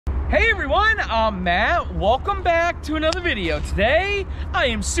Hey everyone, I'm Matt. Welcome back to another video. Today, I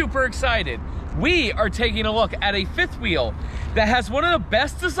am super excited. We are taking a look at a fifth wheel that has one of the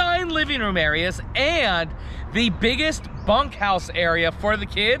best designed living room areas and the biggest bunkhouse area for the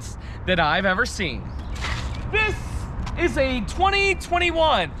kids that I've ever seen. This is a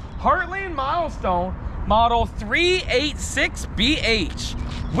 2021 Heartland Milestone model 386BH.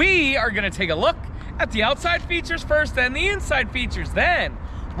 We are gonna take a look at the outside features first, then the inside features. Then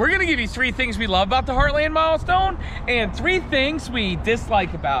we're gonna give you 3 things we love about the Heartland Milestone and 3 things we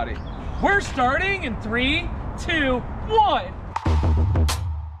dislike about it. We're starting in 3, 2, 1.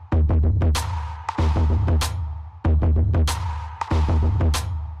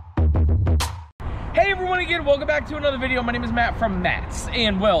 Hey everyone again, welcome back to another video. My name is Matt from Matt's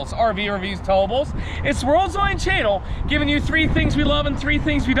and Will's RV Reviews Towables. It's the world's only channel giving you 3 things we love and 3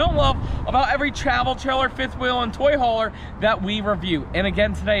 things we don't love about every travel trailer, fifth wheel, and toy hauler that we review. And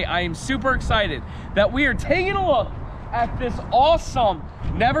again today, I am super excited that we are taking a look at this awesome,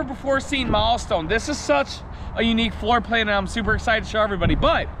 never before seen milestone. This is such a unique floor plan and I'm super excited to show everybody.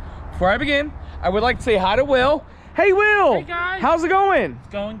 But before I begin, I would like to say hi to Will. Hey Will! Hey guys! How's it going?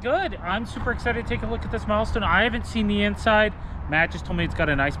 It's going good. I'm super excited to take a look at this milestone. I haven't seen the inside. Matt just told me it's got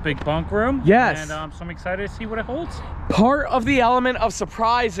a nice big bunk room. Yes. And so I'm excited to see what it holds. Part of the element of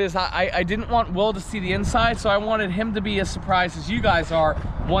surprise is I didn't want Will to see the inside, so I wanted him to be as surprised as you guys are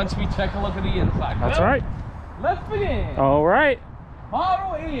once we take a look at the inside. That's right. Let's begin. All right.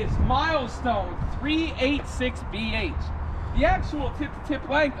 Model is Milestone 386BH. The actual tip-to-tip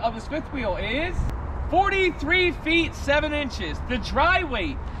length of this fifth wheel is 43 feet 7 inches. The dry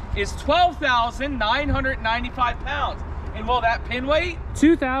weight is 12,995 pounds. And will that pin weight?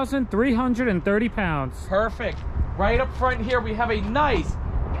 2,330 pounds. Perfect. Right up front here, we have a nice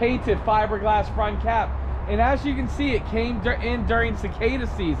painted fiberglass front cap. And as you can see, it came in during cicada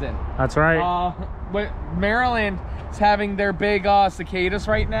season. That's right. Maryland is having their big cicadas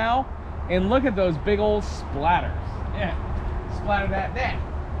right now. And look at those big old splatters. Yeah, splatter that down.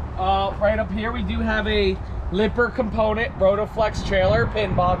 Right up here, we do have a lipper component, Rotoflex trailer,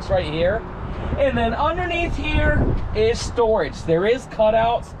 pin box right here. And then underneath here is storage. There is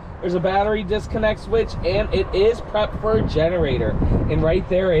cutouts, there's a battery disconnect switch, and it is prepped for a generator. And right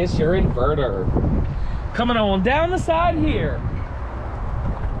there is your inverter. Coming on down the side here,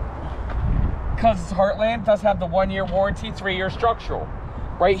 because it's Heartland, it does have the 1-year warranty, 3-year structural.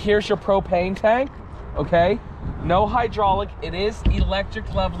 Right here's your propane tank, okay? No hydraulic, it is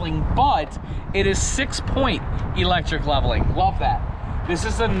electric leveling, but it is 6-point electric leveling. Love that. This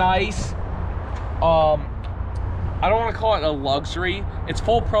is a nice, I don't want to call it a luxury. It's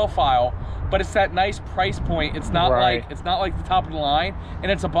full profile, but it's that nice price point. It's not like the top of the line,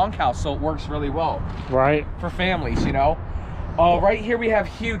 and it's a bunkhouse, so it works really well. Right. For families, you know. Right here we have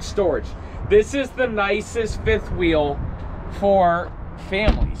huge storage. This is the nicest fifth wheel for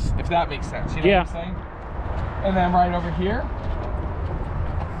families, if that makes sense. You know what I'm saying? And then right over here,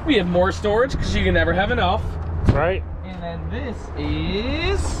 we have more storage because you can never have enough. Right. And then this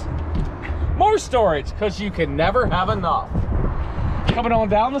is more storage because you can never have enough. Coming on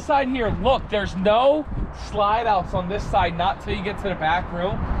down the side here, look, there's no slide outs on this side, not till you get to the back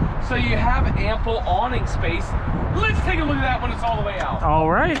room. So you have ample awning space. Let's take a look at that when it's all the way out. All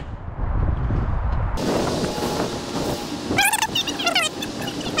right.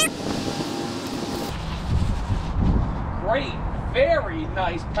 Great, very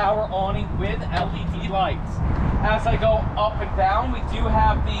nice power awning with LED lights. As I go up and down, we do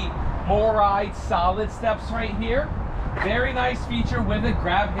have the MattsRVReviews solid steps right here. Very nice feature with a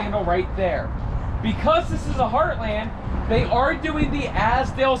grab handle right there. Because this is a Heartland, they are doing the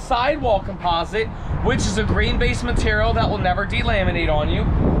Asdale sidewall composite, which is a green-based material that will never delaminate on you.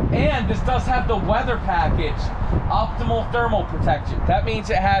 And this does have the weather package, optimal thermal protection. That means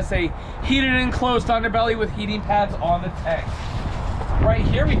it has a heated enclosed underbelly with heating pads on the tank. Right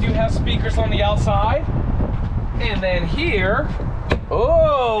here, we do have speakers on the outside. And then here,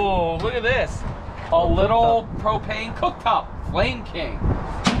 oh, look at this. A little propane cooktop, Flame King.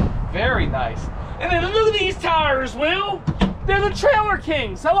 Very nice. And then look at these tires, Will. They're the Trailer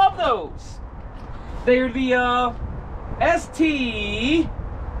Kings. I love those. They're the ST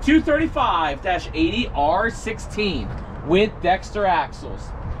 235-80R16 with Dexter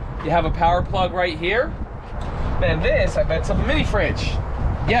axles. You have a power plug right here. Then this, I bet it's a mini fridge.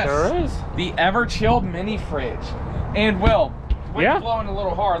 Yes, sure is. The ever-chilled mini fridge. And Will, wind's blowing a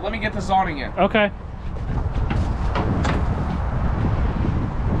little hard. Let me get this awning in. Okay.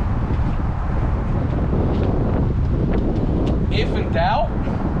 If in doubt,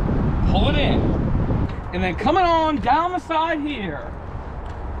 pull it in. And then coming on down the side here,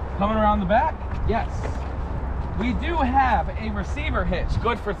 Coming around the back, yes. We do have a receiver hitch,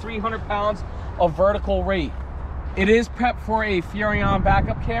 good for 300 pounds of vertical weight. It is prepped for a Furrion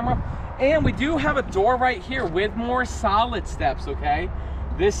backup camera. And we do have a door right here with more solid steps, okay?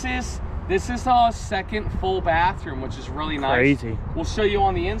 This is our second full bathroom, which is really nice. Crazy. We'll show you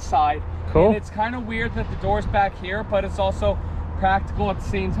on the inside. Cool. And it's kind of weird that the door's back here, but it's also practical at the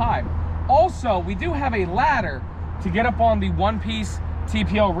same time. Also, we do have a ladder to get up on the one-piece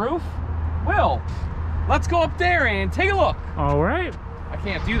TPO roof. Will, let's go up there and take a look. All right. I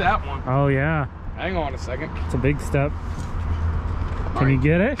can't do that one. Oh, yeah. Hang on a second. It's a big step. Can you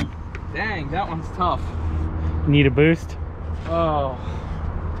get it? Dang, that one's tough. Need a boost? Oh.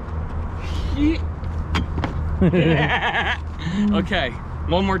 Okay,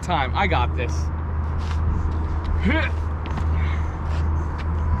 one more time. I got this.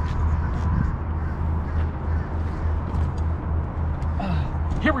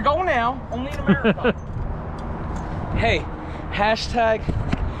 Here we go now, only in America. Hey, hashtag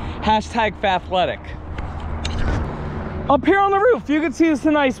Fathletic. Up here on the roof, you can see this is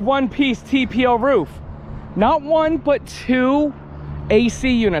a nice one-piece TPO roof. Not one, but two AC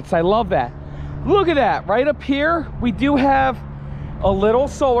units. I love that. Look at that, right up here, we do have a little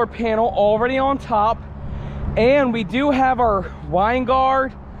solar panel already on top, and we do have our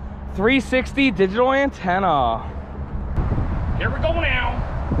Winegard 360 digital antenna. Here we go now.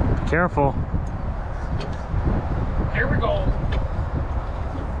 Careful. Here we go.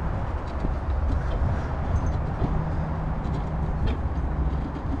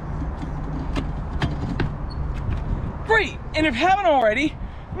 Great, and if you haven't already,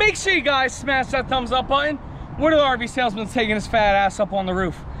 make sure you guys smash that thumbs up button. What are the RV salesmen taking his fat ass up on the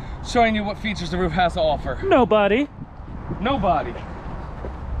roof, showing you what features the roof has to offer? Nobody. Nobody.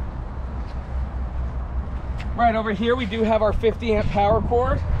 Right over here, we do have our 50 amp power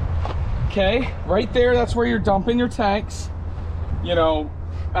cord. Okay, right there, that's where you're dumping your tanks. You know,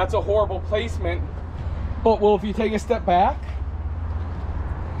 that's a horrible placement. But well, if you take a step back,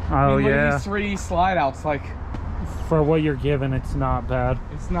 Oh, I mean, look yeah. at these 3D slide outs, like, For what you're given, it's not bad.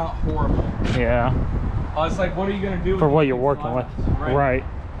 it's not horrible. Yeah. I was like, what are you gonna do For with what these you're big working slide with. outs? Right.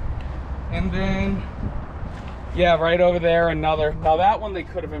 And then, yeah, right over there, another. Now that one they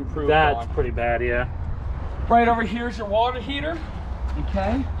could have improved That's on. pretty bad, yeah. Right over here is your water heater,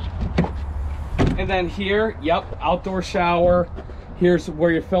 okay? And then here, yep, outdoor shower. Here's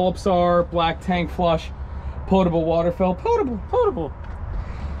where your Phillips are, black tank flush, potable water fill, potable.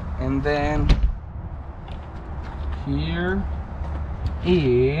 And then here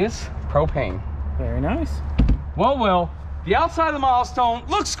is propane. Very nice. Well, the outside of the Milestone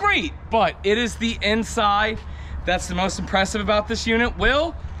looks great, but it is the inside that's the most impressive about this unit.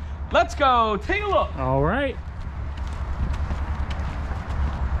 Will, let's go take a look. All right.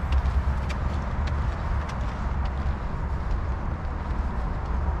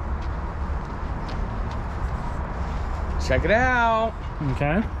 Check it out.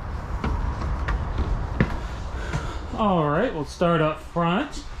 Okay. All right, we'll start up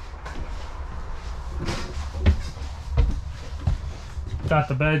front. Got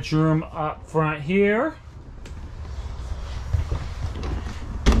the bedroom up front here.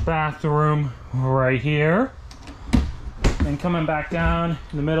 Bathroom right here. And coming back down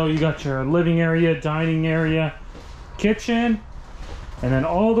in the middle, you got your living area, dining area, kitchen. And then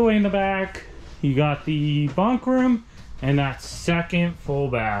all the way in the back, you got the bunk room and that second full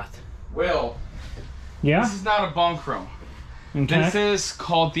bath. Will, Yeah? this is not a bunk room. Okay. This is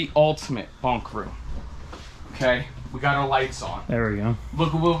called the ultimate bunk room. Okay, we got our lights on. There we go.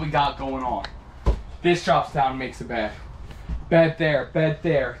 Look at what we got going on. This drops down and makes a bed. Bed there, bed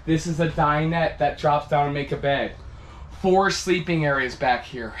there. This is a dinette that drops down and make a bed. 4 sleeping areas back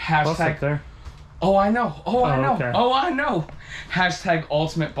here. Close up Hashtag, there. oh I know, oh I know, okay. oh I know. Hashtag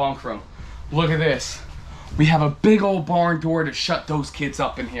ultimate bunk room. Look at this. We have a big old barn door to shut those kids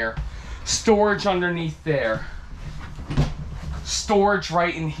up in here. Storage underneath there. Storage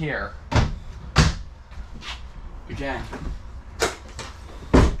right in here. Again.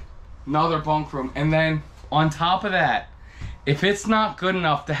 Another bunk room. And then on top of that, if it's not good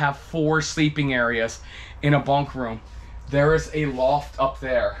enough to have 4 sleeping areas in a bunk room, there is a loft up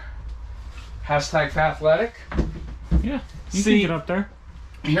there. Hashtag Fathletic. Yeah, you See- can get up there.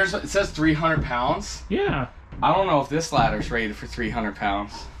 Here's what it says, 300 pounds. Yeah. I don't know if this ladder's rated for 300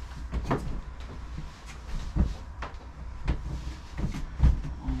 pounds.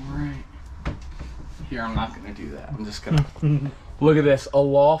 Alright. Here, I'm not gonna do that. I'm just gonna... Look at this, a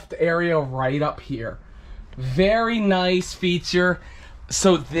loft area right up here. Very nice feature.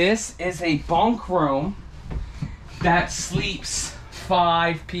 So this is a bunk room that sleeps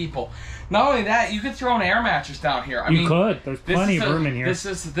 5 people. Not only that, you could throw an air mattress down here. I you mean, could. There's plenty of room in here. This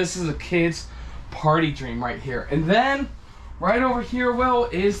is a kid's party dream right here. And then right over here, Will,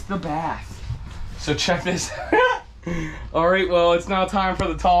 is the bath. So check this. All right, well, it's now time for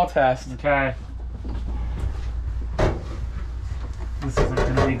the tall test. Okay. This isn't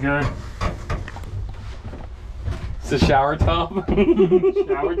gonna be good. It's a shower tub.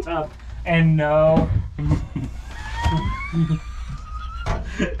 Shower tub. And no.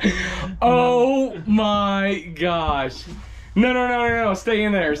 Oh my gosh. No. Stay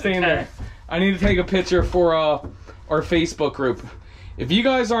in there. Stay in there. I need to take a picture for our Facebook group. If you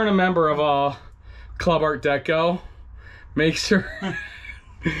guys aren't a member of Club Art Deco, make sure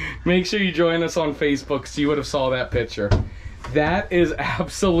you join us on Facebook so you would have saw that picture. That is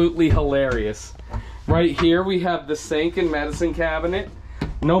absolutely hilarious. Right here we have the sink and medicine cabinet.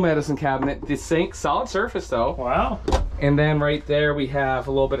 No medicine cabinet. The sink, solid surface though. Wow. And then right there we have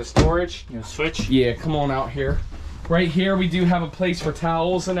a little bit of storage. You switch? Yeah, come on out here. Right here we do have a place for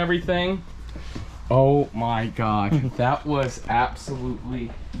towels and everything. Oh my god, that was absolutely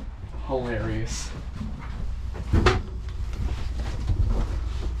hilarious.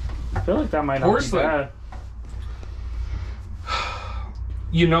 I feel like that might not be bad.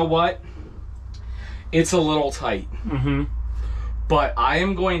 You know what? It's a little tight. Mm-hmm. But I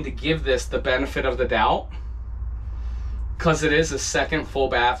am going to give this the benefit of the doubt because it is a second full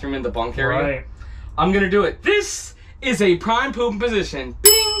bathroom in the bunk area. Right. I'm going to do it. This is a prime pooping position.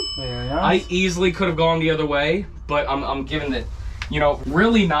 Bing! Very nice. I easily could have gone the other way, but I'm giving it, you know,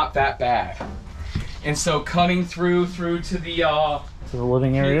 really not that bad. And so cutting through to the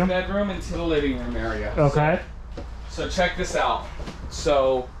living area, bedroom and to the living room area. Okay. So check this out.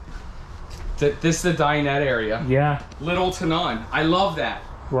 So this is the dinette area. Yeah. Little to none. I love that.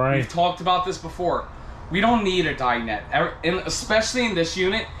 Right. We've talked about this before. We don't need a dinette, and especially in this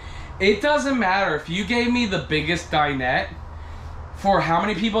unit. It doesn't matter if you gave me the biggest dinette for how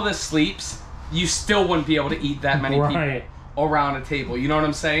many people this sleeps, you still wouldn't be able to eat that many people around a table. You know what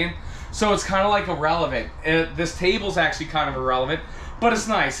I'm saying? So it's kind of like irrelevant. This table's actually kind of irrelevant, but it's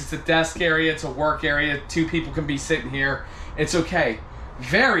nice. It's a desk area. It's a work area. 2 people can be sitting here. It's okay.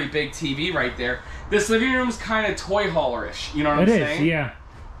 Very big TV right there. This living room is kind of toy hauler-ish. You know what I'm saying? It is, yeah.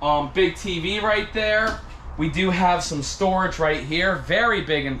 Big TV right there. We do have some storage right here. Very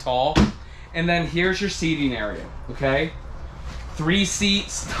big and tall. And then here's your seating area, okay? 3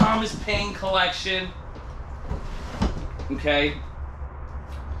 seats, Thomas Paine collection. Okay.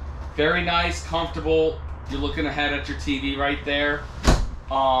 Very nice, comfortable. You're looking ahead at your TV right there.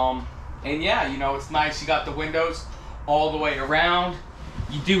 And yeah, you know, it's nice. You got the windows all the way around.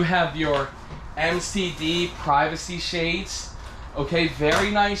 You do have your MCD privacy shades. Okay,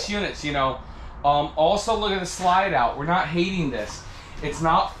 very nice units, you know. Also, look at the slide out. We're not hating this. It's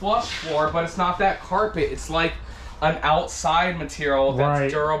not flush floor, but it's not that carpet. It's like an outside material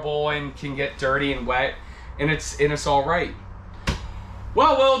that's durable and can get dirty and wet, and it's all right.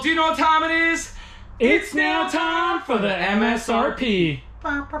 Well, do you know what time it is? It's now time for the MSRP.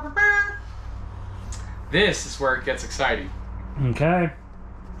 This is where it gets exciting. Okay.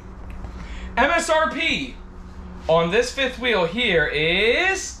 MSRP on this fifth wheel here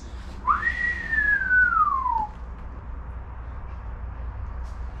is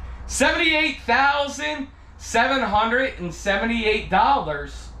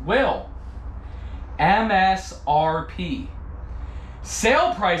 $78,778. Will. MSRP.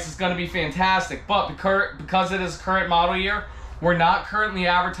 Sale price is going to be fantastic, but because it is current model year, we're not currently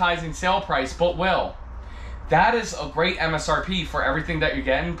advertising sale price, but will. That is a great MSRP for everything that you're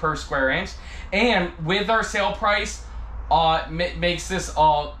getting per square inch. And with our sale price, makes this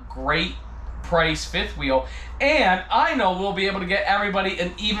a great price fifth wheel. And I know we'll be able to get everybody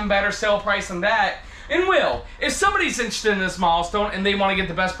an even better sale price than that. And Will, if somebody's interested in this milestone and they want to get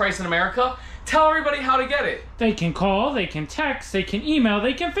the best price in America, tell everybody how to get it. They can call, they can text, they can email,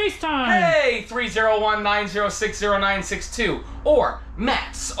 they can FaceTime. Hey, 301-906-0962 or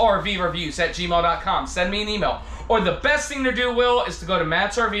MattsRVReviews@gmail.com. Send me an email. Or the best thing to do, Will, is to go to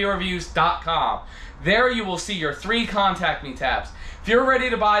MattsRVReviews.com. There you will see your 3 contact me tabs. If you're ready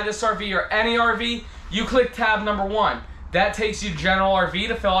to buy this RV or any RV, you click tab number 1. That takes you to General RV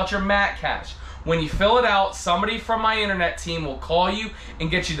to fill out your Matt Cash. When you fill it out, somebody from my internet team will call you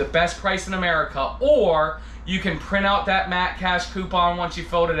and get you the best price in America. Or you can print out that Matt Cash coupon once you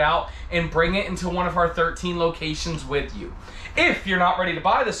filled it out and bring it into one of our 13 locations with you. If you're not ready to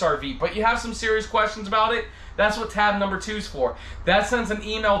buy this RV, but you have some serious questions about it, that's what tab number 2 is for. That sends an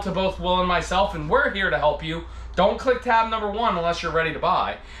email to both Will and myself, and we're here to help you Don't click tab number 1 unless you're ready to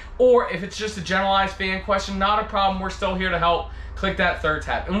buy. Or if it's just a generalized fan question, not a problem. We're still here to help. Click that 3rd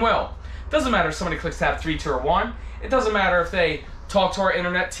tab. And Will, doesn't matter if somebody clicks tab 3, 2, or 1. It doesn't matter if they talk to our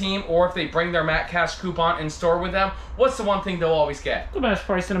internet team or if they bring their Matt Cash coupon in store with them. What's the one thing they'll always get? The best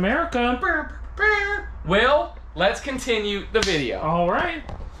price in America. Will, let's continue the video. All right.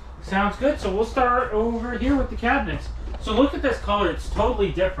 Sounds good. So we'll start over here with the cabinets. So look at this color. It's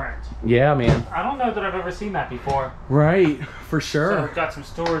totally different. Yeah, man. I don't know that I've ever seen that before. Right, for sure. So we've got some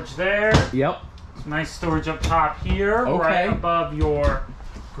storage there. Yep. Some nice storage up top here. Okay. Right above your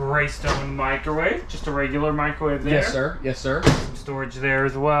Greystone microwave. Just a regular microwave there. Yes, sir. Yes, sir. Some storage there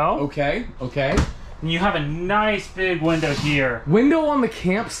as well. Okay, okay. And you have a nice big window here. Window on the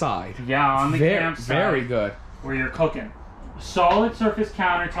campsite. Yeah, on the campsite. Very good. Where you're cooking. Solid surface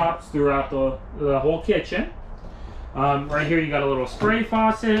countertops throughout the whole kitchen. Right here you got a little spray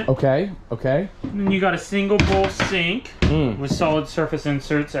faucet. Okay, okay. And then you got a single bowl sink with solid surface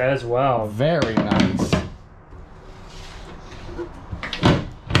inserts as well. Very nice.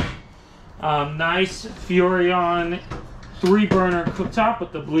 Nice Furrion 3-burner cooktop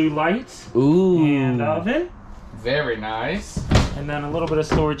with the blue lights. Ooh. And oven. Very nice. And then a little bit of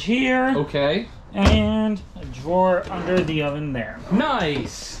storage here. Okay. And a drawer under the oven there.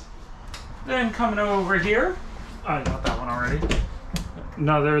 Nice. Then coming over here. I got that one already.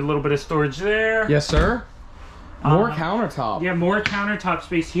 Another little bit of storage there. Yes, sir. More countertop. Yeah, more countertop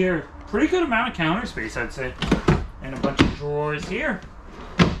space here. Pretty good amount of counter space, I'd say. And a bunch of drawers here.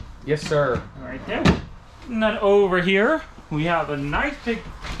 Yes, sir. Right there. And then over here, we have a nice big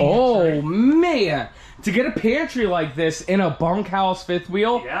pantry. Oh, man. To get a pantry like this in a bunkhouse fifth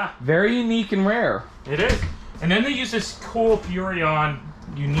wheel, yeah, very unique and rare. It is. And then they use this cool Furrion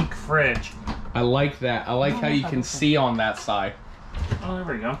unique fridge. I like that. I like how you can see on that side. Oh,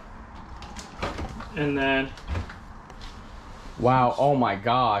 there we go. And then... Wow, oh my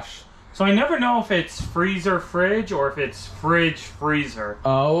gosh. So I never know if it's freezer fridge or if it's fridge freezer.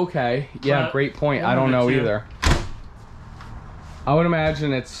 Oh, okay. Yeah, great point. I don't know either. I would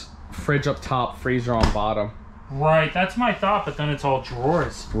imagine it's fridge up top, freezer on bottom. Right, that's my thought, but then it's all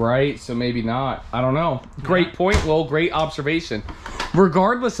drawers. Right, so maybe not. I don't know. Great point, Will. Great observation.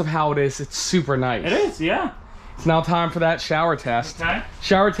 Regardless of how it is, it's super nice. It is, yeah. It's now time for that shower test. Okay.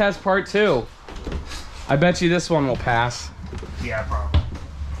 Shower test part 2. I bet you this one will pass. Yeah, probably.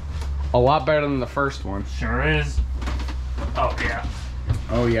 A lot better than the first one. Sure is. Oh, yeah.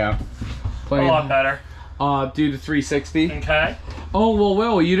 Oh, yeah. Plenty a lot better. Do the 360. Okay. Oh, well,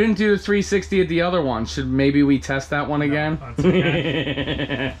 Will, you didn't do the 360 at the other one. Should maybe we test that one again? No, that's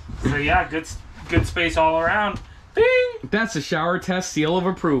okay. So, yeah, good space all around. Bing! That's a shower test seal of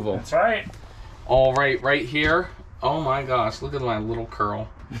approval. That's right. All right, right here. Oh, my gosh. Look at my little curl.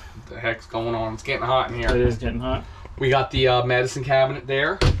 What the heck's going on? It's getting hot in here. It is getting hot. We got the medicine cabinet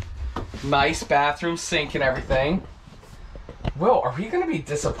there. Nice bathroom sink and everything. Will, are we going to be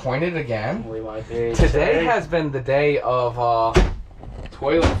disappointed again? We might be. Today has been the day of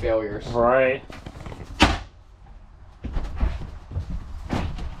toilet failures. Right.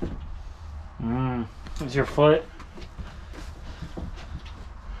 Is your foot?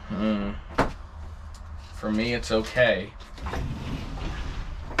 For me, it's okay.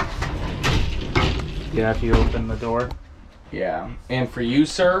 Yeah, if you open the door. Yeah. And for you,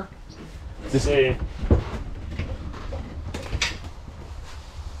 sir? This is...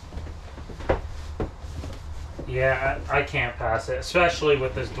 Yeah, I can't pass it, especially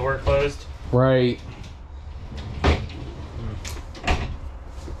with this door closed. Right.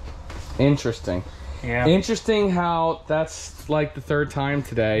 Interesting. Yeah. Interesting how that's like the 3rd time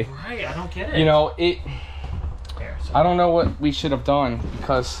today. Right, I don't get it. You know, it... There, so. I don't know what we should have done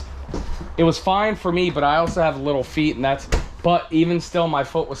because it was fine for me, but I also have little feet and that's... But even still, my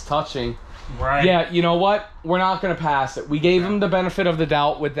foot was touching. Right. Yeah, you know what? We're not going to pass it. We gave him the benefit of the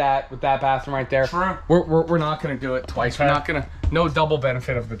doubt with that bathroom right there. True. We're not going to do it twice. Okay. We're not going to... No double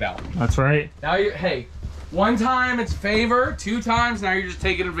benefit of the doubt. That's right. Now, hey, 1 time it's favor, 2 times, now you're just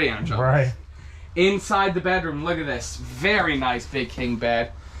taking advantage of it. Right. Inside the bedroom, look at this. Very nice big king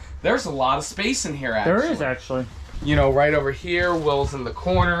bed. There's a lot of space in here, actually. There is, actually. You know, right over here, Will's in the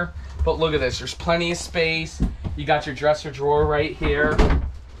corner. But look at this. There's plenty of space. You got your dresser drawer right here.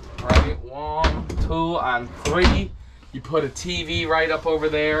 Right, 1, 2, and 3. You put a TV right up over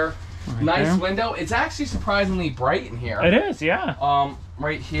there. Right nice there. Window. It's actually surprisingly bright in here. It is, yeah.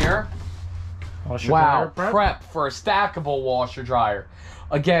 Right here. Washer wow, dryer prep for a stackable washer dryer.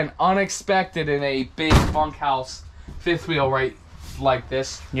 Again, unexpected in a big bunkhouse fifth wheel right like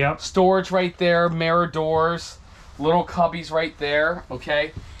this. Yep. Storage right there, mirror doors, little cubbies right there,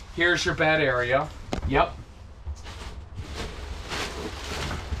 okay? Here's your bed area. Yep.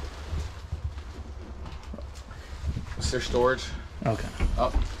 There's storage. Okay.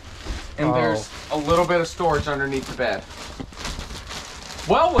 Up. And there's a little bit of storage underneath the bed.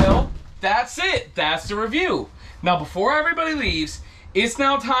 Well, Will, that's it. That's the review. Now, before everybody leaves, it's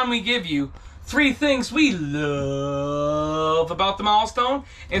now time we give you 3 things we love about the Milestone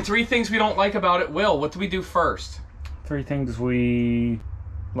and 3 things we don't like about it. Will, what do we do first? 3 things we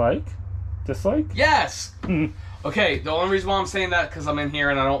like? Dislike? Yes! Okay, the only reason why I'm saying that because I'm in here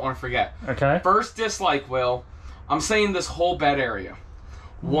and I don't want to forget. Okay. First dislike, Will, I'm saying this whole bed area.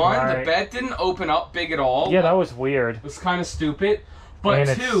 One, the bed didn't open up big at all. Yeah, that was weird. It was kind of stupid. But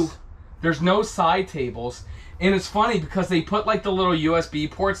and 2, there's no side tables. And it's funny because they put like the little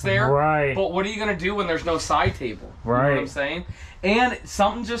USB ports there. Right. But what are you going to do when there's no side table? Right. You know what I'm saying? And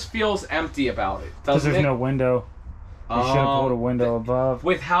something just feels empty about it. Because there's no window. They should have put a window above.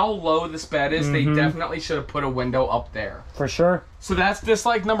 With how low this bed is, they definitely should have put a window up there. For sure. So that's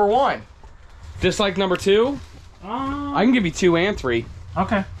dislike number 1. Dislike number 2? I can give you 2 and 3.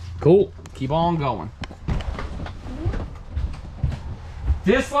 Okay. Cool. Keep on going.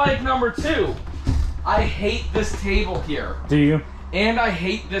 Dislike number 2. I hate this table here. Do you? And I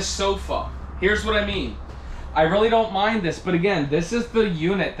hate this sofa. Here's what I mean. I really don't mind this, but again, this is the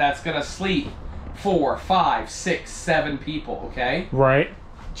unit that's gonna sleep 4, 5, 6, 7 people, okay? Right.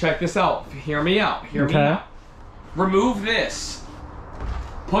 Check this out. Hear me out. Hear me out. Remove this.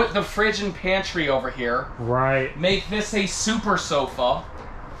 Put the fridge and pantry over here. Right. Make this a super sofa.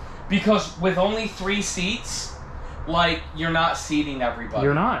 Because with only 3 seats, like, you're not seating everybody.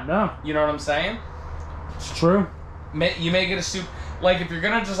 You're not, no. You know what I'm saying? It's true. You make it a super... Like, if you're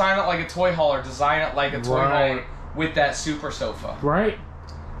going to design it like a toy hauler, design it like a toy hauler with that super sofa. Right.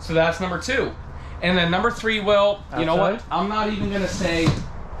 So that's number 2. And then number 3, Will, you know what? I'm not even going to say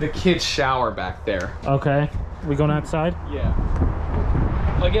the kid's shower back there. Okay. We going outside? Yeah.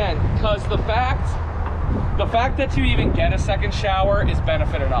 Again, because the fact that you even get a second shower is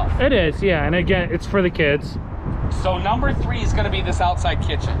benefit enough. It is, yeah. And again, it's for the kids. So number 3 is going to be this outside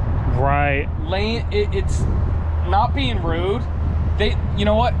kitchen. Right. It's not being rude. You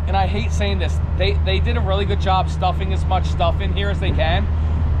know what? And I hate saying this. They did a really good job stuffing as much stuff in here as they can.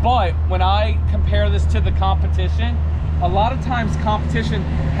 But when I compare this to the competition, a lot of times competition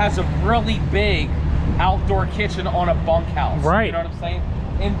has a really big outdoor kitchen on a bunkhouse. Right. You know what I'm saying?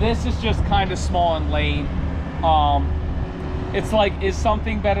 And this is just kind of small and lame. It's like, is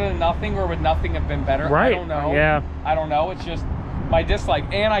something better than nothing, or would nothing have been better? Right. I don't know. Yeah. I don't know. It's just my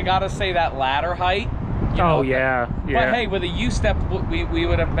dislike. And I gotta say that ladder height. You know, oh yeah. But hey, with a U-step, we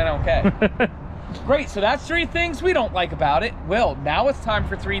would have been okay. Great. So that's 3 things we don't like about it. Will, now it's time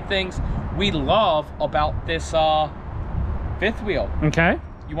for 3 things we love about this 5th wheel. Okay.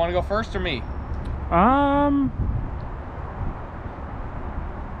 You want to go first or me?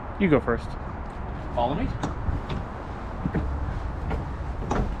 You go first. Follow me.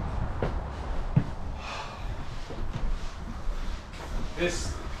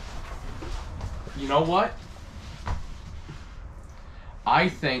 This, you know what? I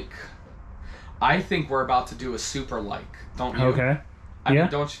think we're about to do a super like, don't you? Okay. I mean,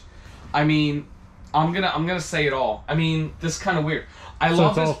 don't you? I mean, I'm gonna say it all. I mean, this is kind of weird. I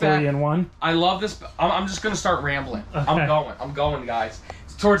love this all 3 in 1. I love this. I'm just gonna start rambling. Okay. I'm going, guys.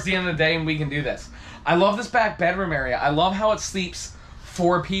 It's towards the end of the day, and we can do this. I love this back bedroom area. I love how it sleeps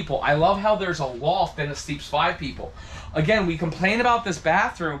 4 people. I love how there's a loft and it sleeps 5 people. Again, we complain about this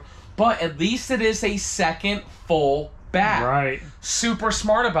bathroom, but at least it is a second full bath. Right. Super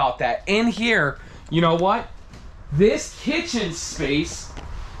smart about that. In here, you know what? This kitchen space,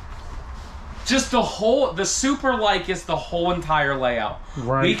 just the super like is the whole entire layout.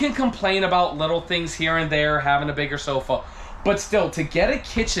 Right. We can complain about little things here and there, having a bigger sofa, but still, to get a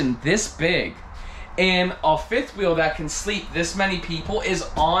kitchen this big and a 5th wheel that can sleep this many people is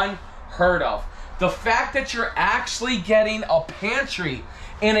unheard of. The fact that you're actually getting a pantry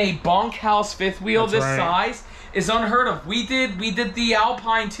in a bunkhouse 5th wheel size is unheard of. We did the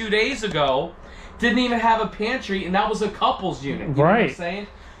Alpine 2 days ago. Didn't even have a pantry, and that was a couple's unit. You know what I'm saying?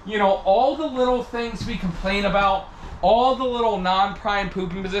 You know, all the little things we complain about, all the little non-prime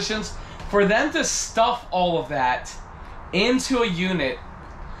pooping positions, for them to stuff all of that into a unit,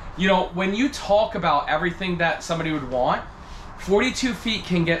 you know, when you talk about everything that somebody would want, 42 feet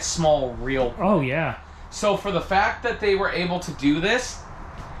can get small real quick. Oh, yeah. So for the fact that they were able to do this,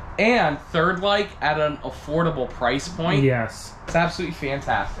 and third like at an affordable price point, yes, it's absolutely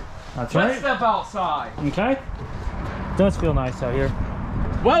fantastic. That's right. Let's step outside. Okay. It does feel nice out here.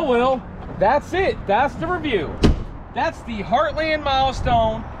 Well, Will, that's it. That's the review. That's the Heartland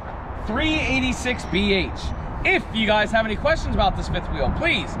Milestone 386BH. If you guys have any questions about this fifth wheel,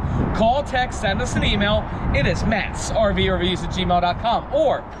 please call, text, send us an email. It is MattsRVReviews@gmail.com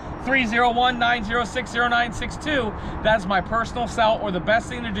or 301-906-0962. That's my personal cell, or the best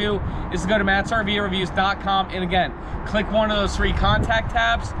thing to do is to go to MattsRVReviews.com, and again, click one of those 3 contact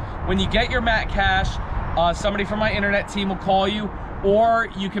tabs. When you get your Matt Cash, somebody from my internet team will call you, or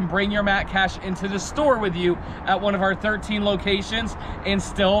you can bring your Matt Cash into the store with you at one of our 13 locations and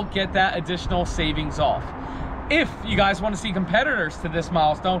still get that additional savings off. If you guys want to see competitors to this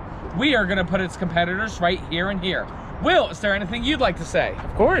milestone, we are going to put its competitors right here and here. Will, is there anything you'd like to say?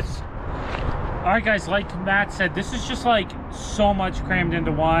 Of course. All right, guys, like Matt said, this is just like so much crammed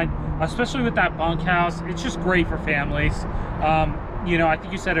into one, especially with that bunkhouse. It's just great for families. You know, I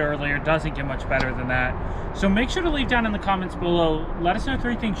think you said it earlier, it doesn't get much better than that. So make sure to leave down in the comments below. Let us know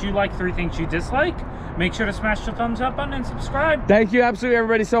 3 things you like, 3 things you dislike. Make sure to smash the thumbs up button and subscribe. Thank you absolutely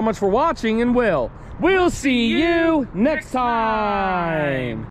everybody so much for watching, and we'll see you next time.